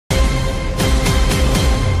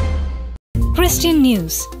Christian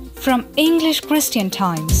news from English Christian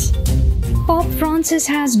Times. Pope Francis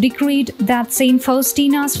has decreed that Saint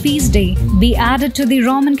Faustina's feast day be added to the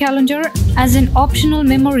Roman calendar as an optional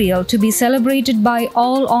memorial to be celebrated by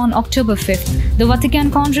all on October 5th. The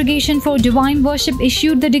Vatican Congregation for Divine Worship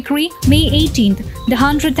issued the decree May 18th, the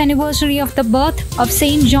 100th anniversary of the birth of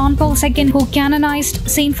Saint John Paul II, who canonized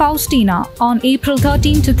Saint Faustina on April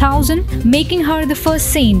 13, 2000, making her the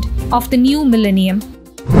first saint of the new millennium.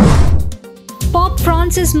 Pope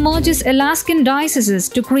Francis merges Alaskan dioceses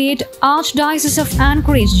to create Archdiocese of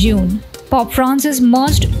Anchorage, June. Pope Francis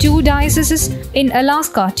merged two dioceses in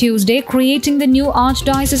Alaska Tuesday, creating the new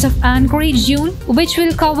Archdiocese of Anchorage, June, which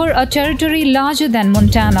will cover a territory larger than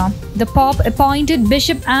Montana. The Pope appointed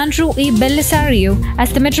Bishop Andrew E. Bellisario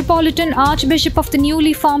as the Metropolitan Archbishop of the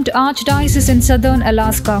newly formed Archdiocese in southern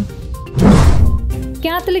Alaska.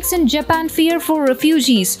 Catholics in Japan fear for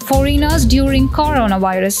refugees, foreigners during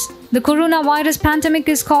coronavirus. The coronavirus pandemic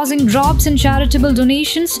is causing drops in charitable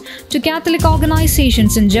donations to Catholic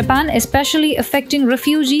organizations in Japan, especially affecting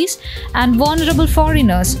refugees and vulnerable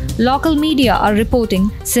foreigners, local media are reporting.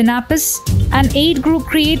 Synapis, an aid group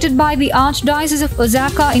created by the Archdiocese of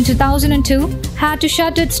Osaka in 2002, had to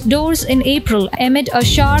shut its doors in April amid a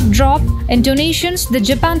sharp drop in donations, the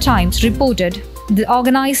Japan Times reported. The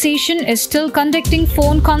organization is still conducting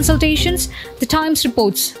phone consultations, the Times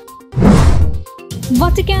reports.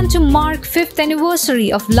 Vatican to mark 5th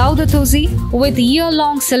anniversary of Laudato Si with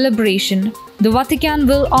year-long celebration. The Vatican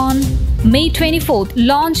will on May 24th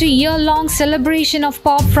launch a year-long celebration of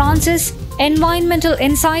Pope Francis' environmental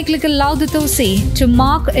encyclical Laudato Si to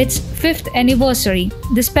mark its 5th anniversary.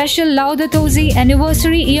 The special Laudato Si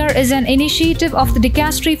anniversary year is an initiative of the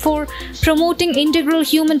Dicastery for promoting integral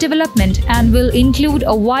human development and will include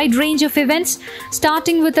a wide range of events,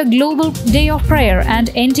 starting with a global day of prayer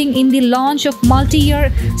and ending in the launch of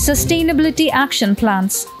multi-year sustainability action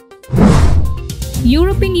plans.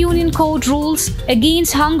 European Union Court rules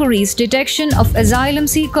against Hungary's detection of asylum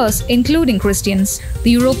seekers, including Christians.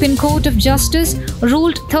 The European Court of Justice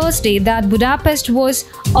ruled Thursday that Budapest was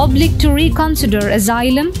obliged to reconsider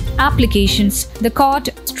asylum applications. The court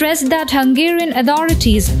stressed that Hungarian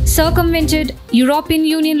authorities circumvented European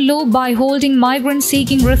Union law by holding migrants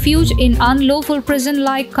seeking refuge in unlawful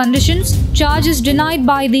prison-like conditions, charges denied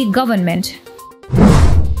by the government.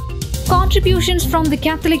 Contributions from the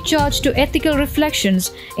Catholic Church to ethical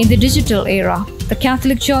reflections in the digital era. The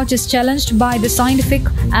Catholic Church is challenged by the scientific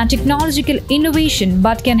and technological innovation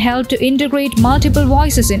but can help to integrate multiple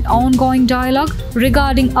voices in ongoing dialogue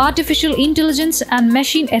regarding artificial intelligence and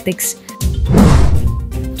machine ethics.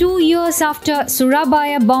 2 years after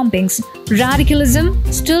Surabaya bombings, radicalism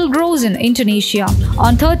still grows in Indonesia.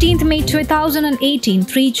 On 13th May 2018,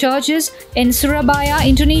 3 churches in Surabaya,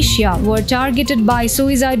 Indonesia were targeted by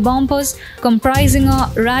suicide bombers comprising a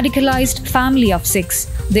radicalized family of 6.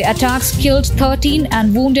 The attacks killed 13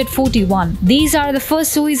 and wounded 41. These are the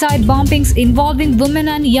first suicide bombings involving women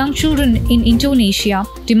and young children in Indonesia,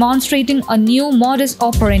 demonstrating a new modus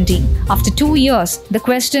operandi. After 2 years, the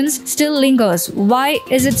question still lingers: why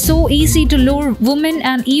is it so easy to lure women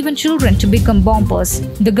and even children to become bombers?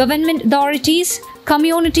 The government authorities,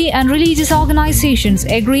 community and religious organizations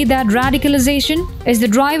agree that radicalization is the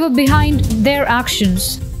driver behind their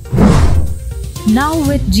actions. Now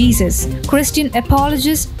with Jesus, Christian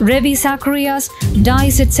apologist Ravi Zacharias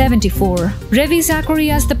dies at 74. Ravi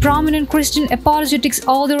Zacharias, the prominent Christian apologetics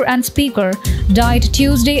author and speaker, died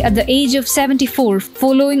Tuesday at the age of 74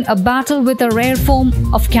 following a battle with a rare form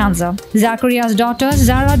of cancer. Zacharias' daughter,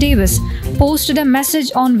 Zara Davis, posted a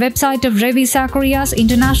message on website of Ravi Zacharias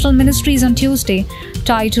International Ministries on Tuesday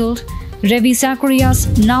titled Ravi Zacharias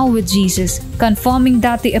Now with Jesus, confirming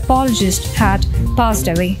that the apologist had passed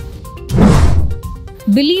away.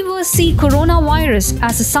 Believers see coronavirus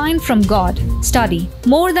as a sign from God. Study.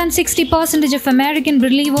 More than 60% of American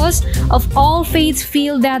believers of all faiths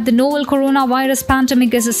feel that the novel coronavirus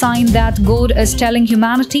pandemic is a sign that God is telling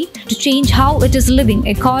humanity to change how it is living,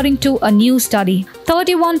 according to a new study.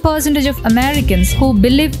 31% of Americans who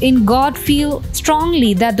believe in God feel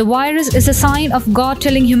strongly that the virus is a sign of God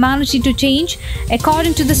telling humanity to change,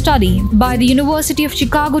 according to the study by the University of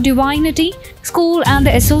Chicago Divinity School and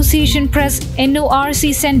the Association Press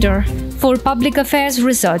NORC Center for Public Affairs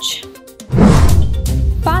Research.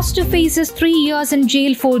 Pastor faces 3 years in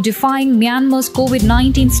jail for defying Myanmar's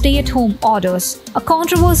COVID-19 stay-at-home orders. A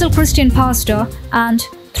controversial Christian pastor and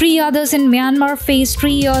 3 others in Myanmar face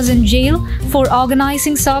 3 years in jail for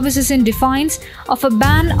organizing services in defiance of a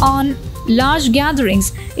ban on large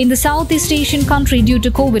gatherings in the Southeast Asian country due to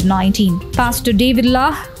COVID-19. Pastor David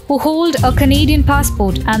Lah, who hold a Canadian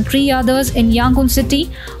passport, and 3 others in Yangon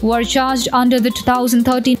City were charged under the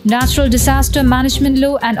 2013 Natural Disaster Management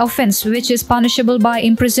Law, an offence which is punishable by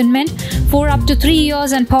imprisonment for up to 3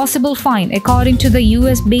 years and possible fine, according to the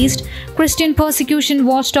US-based Christian persecution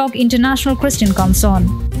watchdog International Christian Concern.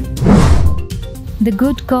 The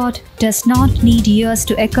good God does not need years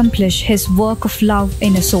to accomplish His work of love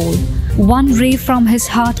in a soul. One ray from His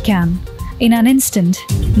heart can, in an instant,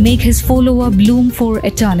 make His follower bloom for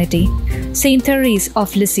eternity. Saint Therese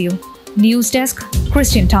of Lisieux. News Desk,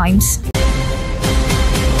 Christian Times.